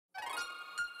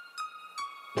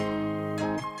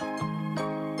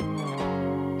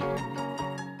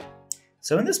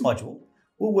So in this module,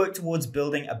 we'll work towards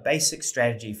building a basic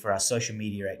strategy for our social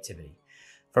media activity,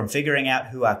 from figuring out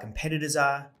who our competitors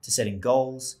are, to setting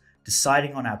goals,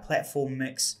 deciding on our platform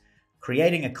mix,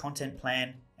 creating a content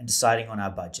plan, and deciding on our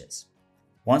budgets.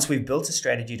 Once we've built a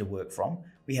strategy to work from,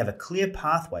 we have a clear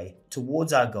pathway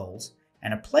towards our goals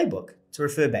and a playbook to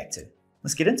refer back to.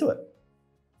 Let's get into it.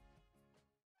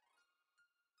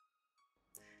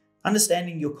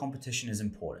 Understanding your competition is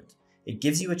important. It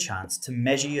gives you a chance to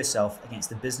measure yourself against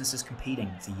the businesses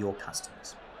competing for your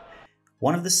customers.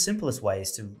 One of the simplest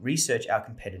ways to research our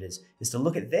competitors is to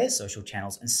look at their social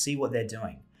channels and see what they're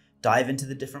doing. Dive into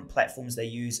the different platforms they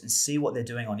use and see what they're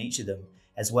doing on each of them,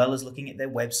 as well as looking at their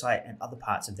website and other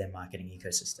parts of their marketing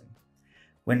ecosystem.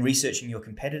 When researching your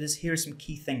competitors, here are some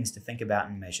key things to think about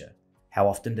and measure. How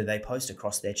often do they post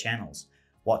across their channels?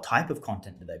 What type of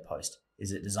content do they post?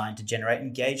 Is it designed to generate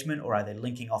engagement, or are they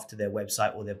linking off to their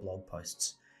website or their blog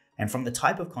posts? And from the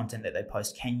type of content that they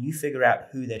post, can you figure out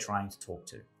who they're trying to talk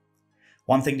to?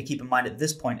 One thing to keep in mind at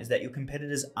this point is that your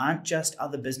competitors aren't just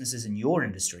other businesses in your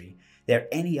industry, they're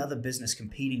any other business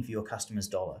competing for your customer's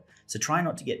dollar. So try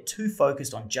not to get too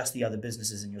focused on just the other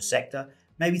businesses in your sector,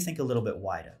 maybe think a little bit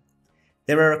wider.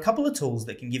 There are a couple of tools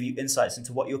that can give you insights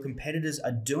into what your competitors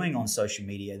are doing on social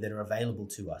media that are available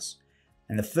to us.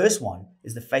 And the first one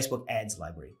is the Facebook Ads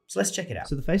Library. So let's check it out.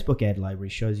 So the Facebook Ad Library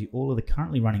shows you all of the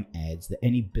currently running ads that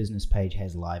any business page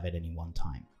has live at any one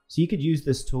time. So you could use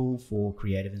this tool for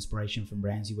creative inspiration from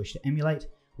brands you wish to emulate,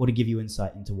 or to give you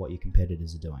insight into what your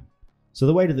competitors are doing. So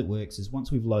the way that it works is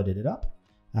once we've loaded it up,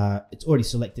 it's already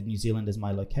selected New Zealand as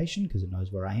my location because it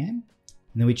knows where I am.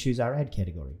 And then we choose our ad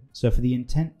category. So for the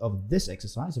intent of this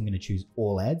exercise, I'm going to choose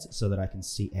all ads so that I can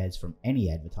see ads from any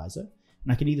advertiser.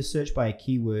 And I can either search by a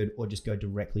keyword or just go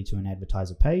directly to an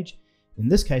advertiser page. In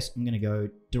this case, I'm going to go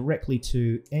directly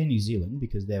to Air New Zealand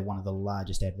because they're one of the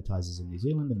largest advertisers in New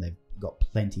Zealand and they've got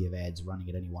plenty of ads running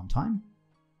at any one time.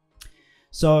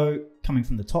 So coming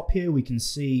from the top here, we can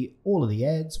see all of the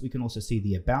ads. We can also see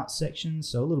the About section.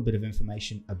 So a little bit of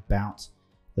information about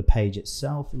the page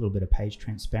itself, a little bit of page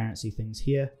transparency things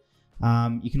here.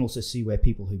 You can also see where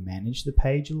people who manage the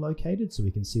page are located. So we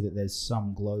can see that there's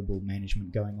some global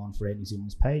management going on for Air New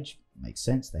Zealand's page. Makes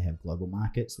sense. They have global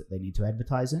markets that they need to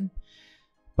advertise in.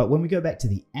 But when we go back to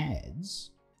the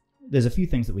ads, there's a few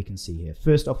things that we can see here.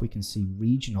 First off, we can see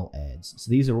regional ads.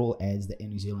 So these are all ads that Air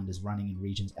New Zealand is running in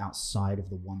regions outside of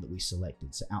the one that we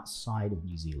selected. So outside of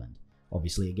New Zealand.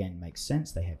 Obviously, again, makes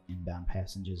sense. They have inbound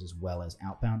passengers as well as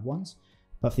outbound ones.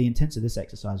 But for the intents of this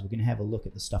exercise, we're going to have a look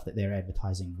at the stuff that they're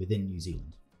advertising within New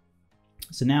Zealand.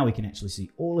 So now we can actually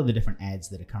see all of the different ads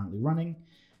that are currently running.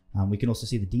 We can also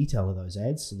see the detail of those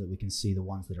ads so that we can see the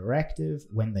ones that are active,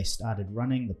 when they started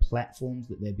running, the platforms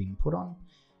that they're being put on.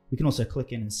 We can also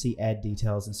click in and see ad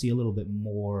details and see a little bit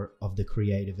more of the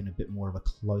creative and a bit more of a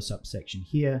close-up section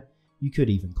here. You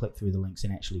could even click through the links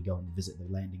and actually go and visit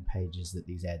the landing pages that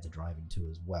these ads are driving to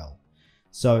as well.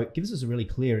 So it gives us a really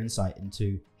clear insight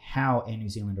into how Air New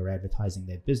Zealand are advertising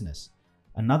their business.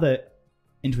 Another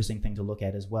interesting thing to look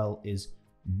at as well is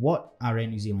what are Air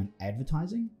New Zealand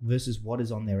advertising versus what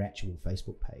is on their actual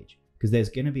Facebook page. Because there's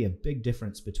going to be a big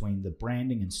difference between the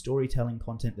branding and storytelling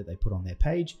content that they put on their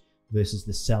page versus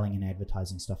the selling and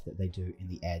advertising stuff that they do in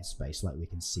the ad space, like we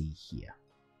can see here.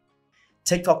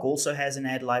 TikTok also has an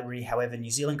ad library. However,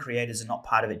 New Zealand creators are not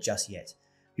part of it just yet.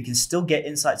 We can still get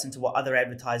insights into what other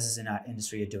advertisers in our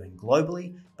industry are doing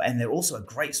globally, and they're also a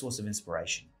great source of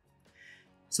inspiration.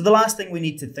 So the last thing we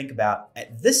need to think about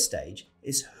at this stage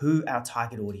is who our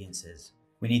target audience is.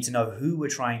 We need to know who we're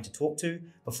trying to talk to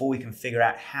before we can figure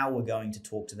out how we're going to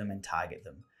talk to them and target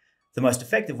them. The most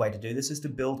effective way to do this is to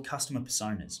build customer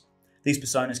personas. These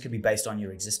personas could be based on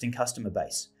your existing customer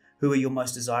base. Who are your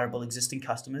most desirable existing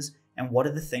customers, and what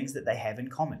are the things that they have in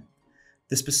common?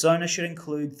 This persona should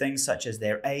include things such as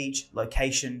their age,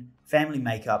 location, family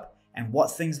makeup, and what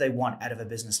things they want out of a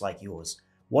business like yours.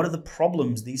 What are the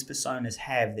problems these personas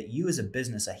have that you as a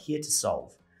business are here to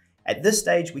solve? At this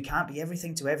stage, we can't be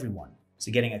everything to everyone,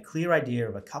 so getting a clear idea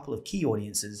of a couple of key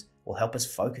audiences will help us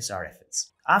focus our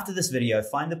efforts. After this video,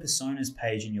 find the personas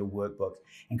page in your workbook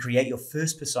and create your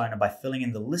first persona by filling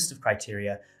in the list of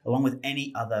criteria along with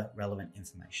any other relevant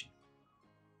information.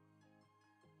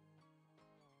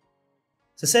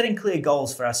 So setting clear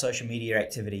goals for our social media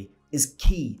activity is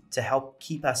key to help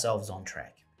keep ourselves on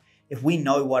track. If we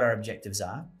know what our objectives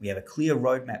are, we have a clear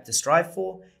roadmap to strive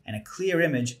for and a clear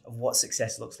image of what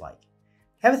success looks like.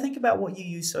 Have a think about what you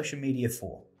use social media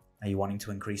for. Are you wanting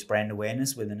to increase brand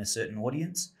awareness within a certain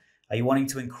audience? Are you wanting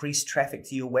to increase traffic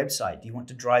to your website? Do you want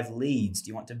to drive leads? Do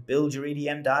you want to build your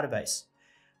EDM database?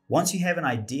 Once you have an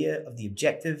idea of the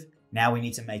objective, now we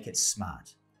need to make it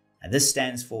smart. Now, this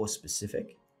stands for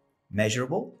specific,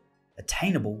 measurable,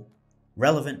 attainable,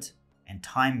 relevant, and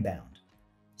time-bound.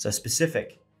 So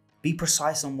specific, be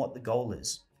precise on what the goal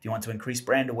is. Do you want to increase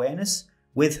brand awareness?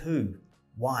 With who?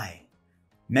 Why?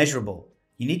 Measurable,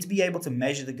 you need to be able to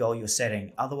measure the goal you're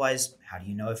setting, otherwise, how do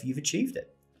you know if you've achieved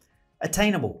it?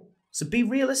 Attainable, so be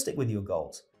realistic with your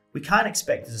goals. We can't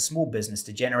expect as a small business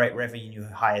to generate revenue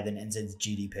higher than NZ's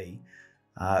GDP.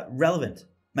 Relevant,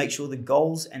 make sure the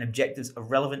goals and objectives are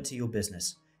relevant to your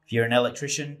business. If you're an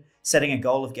electrician, setting a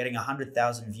goal of getting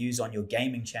 100,000 views on your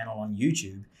gaming channel on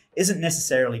YouTube isn't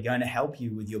necessarily going to help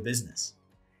you with your business.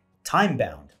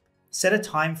 Time-bound, set a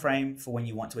time frame for when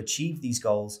you want to achieve these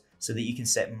goals so that you can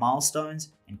set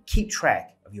milestones and keep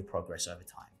track of your progress over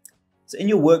time. So in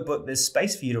your workbook, there's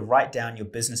space for you to write down your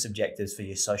business objectives for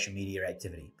your social media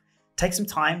activity. Take some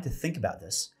time to think about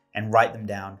this and write them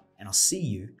down, and I'll see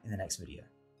you in the next video.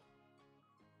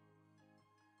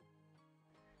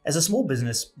 As a small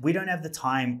business, we don't have the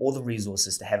time or the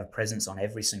resources to have a presence on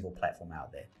every single platform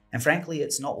out there. And frankly,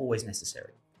 it's not always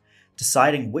necessary.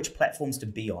 Deciding which platforms to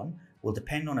be on will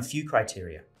depend on a few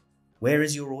criteria. Where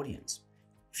is your audience?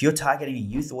 If you're targeting a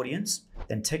youth audience,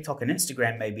 then TikTok and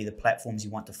Instagram may be the platforms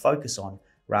you want to focus on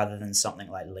rather than something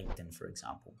like LinkedIn, for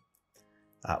example.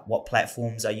 What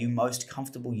platforms are you most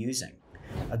comfortable using?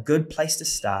 A good place to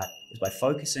start is by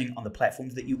focusing on the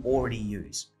platforms that you already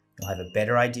use. You'll have a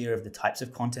better idea of the types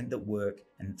of content that work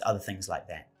and other things like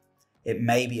that. It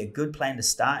may be a good plan to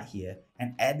start here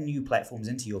and add new platforms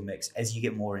into your mix as you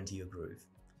get more into your groove.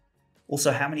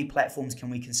 Also, how many platforms can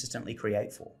we consistently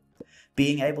create for?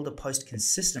 Being able to post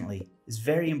consistently is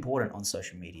very important on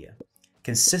social media.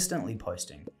 Consistently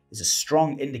posting is a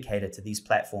strong indicator to these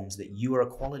platforms that you are a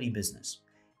quality business.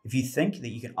 If you think that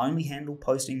you can only handle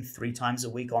posting 3 times a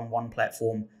week on one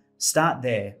platform, start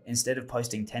there instead of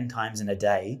posting 10 times in a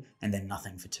day and then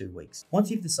nothing for 2 weeks. Once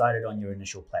you've decided on your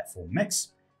initial platform mix,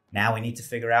 now we need to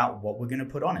figure out what we're going to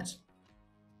put on it.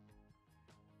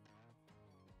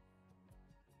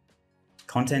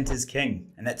 Content is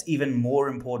king, and that's even more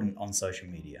important on social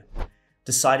media.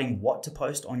 Deciding what to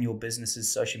post on your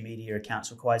business's social media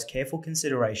accounts requires careful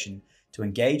consideration to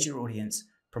engage your audience,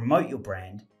 promote your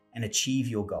brand, and achieve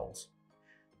your goals.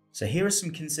 So here are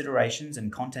some considerations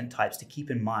and content types to keep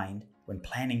in mind when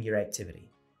planning your activity.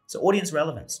 So audience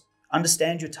relevance.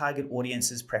 Understand your target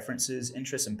audience's preferences,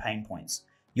 interests, and pain points.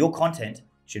 Your content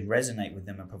should resonate with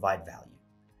them and provide value.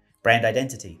 Brand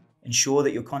identity. Ensure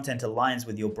that your content aligns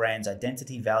with your brand's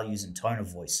identity, values, and tone of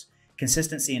voice.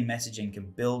 Consistency in messaging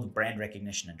can build brand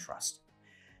recognition and trust.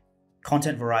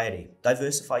 Content variety.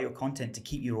 Diversify your content to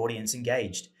keep your audience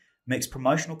engaged. Mix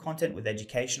promotional content with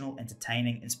educational,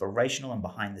 entertaining, inspirational, and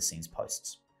behind-the-scenes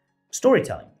posts.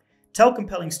 Storytelling. Tell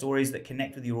compelling stories that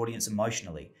connect with your audience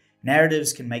emotionally.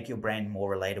 Narratives can make your brand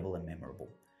more relatable and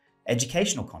memorable.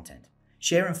 Educational content.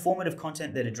 Share informative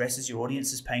content that addresses your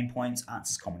audience's pain points,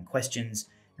 answers common questions,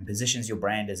 and positions your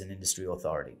brand as an industry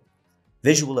authority.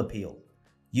 Visual appeal.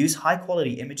 Use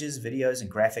high-quality images, videos, and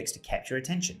graphics to capture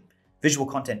attention. Visual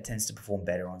content tends to perform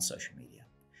better on social media.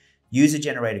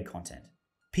 User-generated content.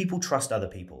 People trust other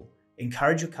people.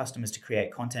 Encourage your customers to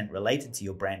create content related to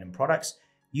your brand and products.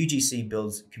 UGC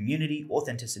builds community,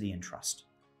 authenticity, and trust.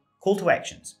 Call to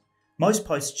actions. Most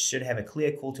posts should have a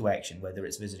clear call to action, whether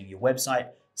it's visiting your website,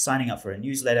 signing up for a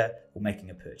newsletter, or making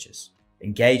a purchase.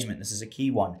 Engagement, this is a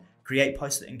key one. Create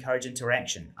posts that encourage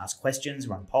interaction, ask questions,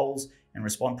 run polls, and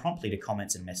respond promptly to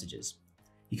comments and messages.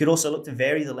 You could also look to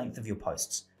vary the length of your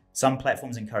posts. Some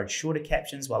platforms encourage shorter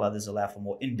captions while others allow for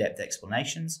more in-depth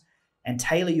explanations. And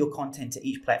tailor your content to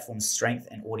each platform's strength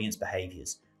and audience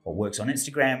behaviors. What works on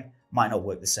Instagram might not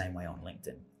work the same way on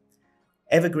LinkedIn.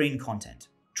 Evergreen content.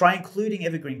 Try including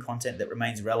evergreen content that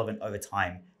remains relevant over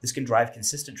time. This can drive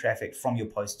consistent traffic from your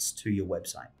posts to your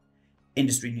website.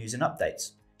 Industry news and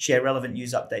updates. Share relevant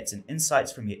news updates and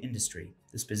insights from your industry.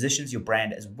 This positions your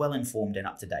brand as well-informed and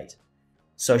up-to-date.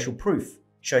 Social proof.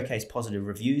 Showcase positive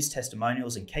reviews,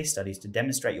 testimonials, and case studies to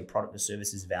demonstrate your product or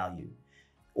service's value.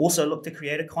 Also look to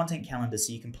create a content calendar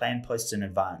so you can plan posts in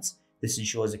advance. This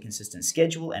ensures a consistent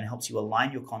schedule and helps you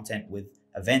align your content with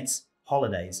events,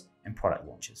 holidays, and product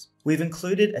launches. We've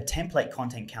included a template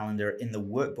content calendar in the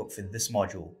workbook for this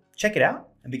module. Check it out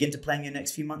and begin to plan your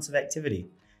next few months of activity.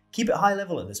 Keep it high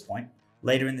level at this point.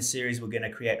 Later in the series, we're going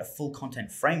to create a full content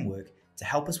framework to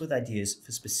help us with ideas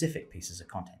for specific pieces of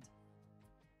content.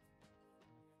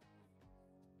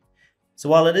 So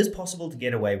while it is possible to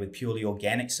get away with purely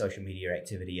organic social media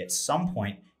activity, at some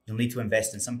point, you'll need to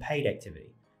invest in some paid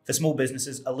activity. For small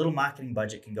businesses, a little marketing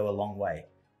budget can go a long way.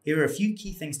 Here are a few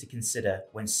key things to consider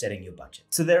when setting your budget.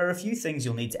 So there are a few things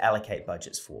you'll need to allocate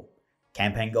budgets for.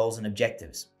 Campaign goals and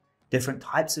objectives. Different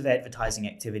types of advertising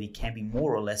activity can be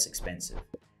more or less expensive.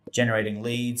 Generating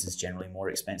leads is generally more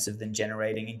expensive than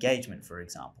generating engagement, for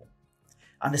example.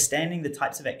 Understanding the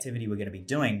types of activity we're going to be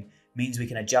doing means we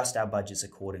can adjust our budgets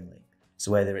accordingly.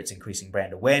 So whether it's increasing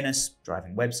brand awareness,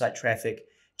 driving website traffic,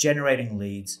 generating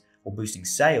leads, or boosting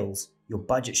sales, your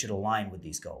budget should align with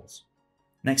these goals.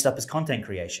 Next up is content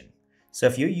creation. So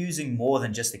if you're using more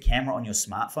than just the camera on your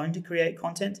smartphone to create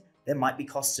content, there might be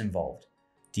costs involved.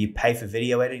 Do you pay for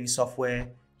video editing software?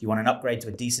 Do you want an upgrade to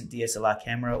a decent DSLR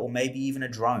camera, or maybe even a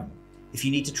drone? If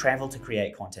you need to travel to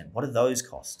create content, what are those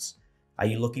costs? Are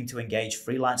you looking to engage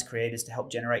freelance creators to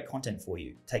help generate content for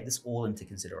you? Take this all into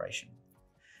consideration.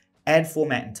 Ad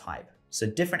format and type. So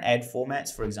different ad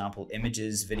formats, for example,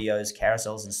 images, videos,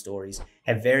 carousels, and stories,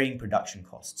 have varying production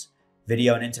costs.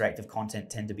 Video and interactive content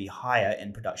tend to be higher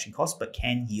in production costs, but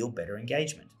can yield better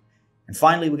engagement. And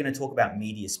finally, we're going to talk about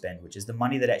media spend, which is the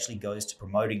money that actually goes to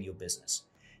promoting your business.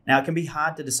 Now, it can be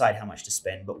hard to decide how much to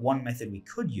spend, but one method we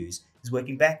could use is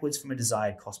working backwards from a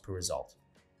desired cost per result.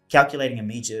 Calculating a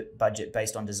media budget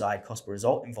based on desired cost per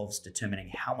result involves determining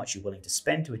how much you're willing to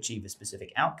spend to achieve a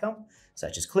specific outcome,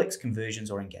 such as clicks, conversions,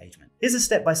 or engagement. Here's a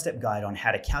step-by-step guide on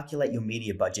how to calculate your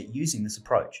media budget using this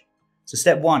approach. So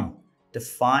step 1,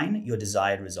 define your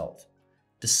desired result.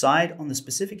 Decide on the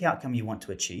specific outcome you want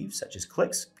to achieve, such as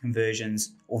clicks,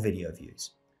 conversions, or video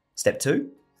views. Step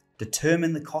 2,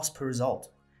 determine the cost per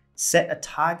result. Set a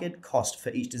target cost for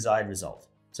each desired result.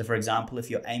 So for example,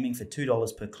 if you're aiming for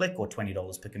 $2 per click or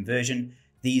 $20 per conversion,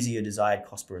 these are your desired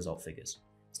cost per result figures.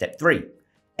 Step 3,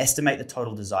 estimate the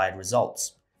total desired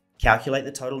results. Calculate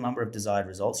the total number of desired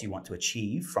results you want to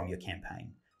achieve from your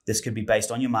campaign. This could be based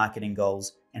on your marketing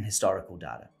goals and historical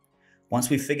data. Once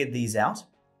we've figured these out,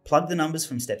 plug the numbers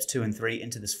from steps 2 and 3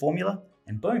 into this formula,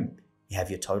 and boom, you have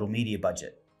your total media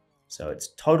budget. So it's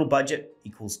total budget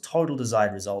equals total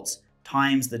desired results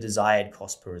times the desired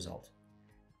cost per result.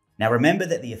 Now remember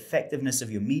that the effectiveness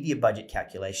of your media budget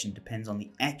calculation depends on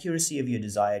the accuracy of your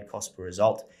desired cost per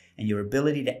result and your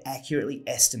ability to accurately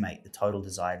estimate the total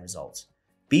desired results.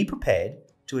 Be prepared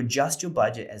to adjust your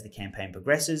budget as the campaign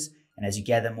progresses and as you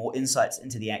gather more insights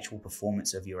into the actual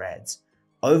performance of your ads.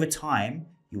 Over time,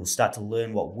 you will start to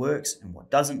learn what works and what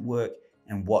doesn't work,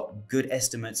 and what good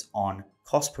estimates on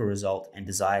cost per result and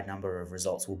desired number of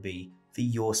results will be for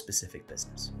your specific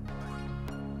business.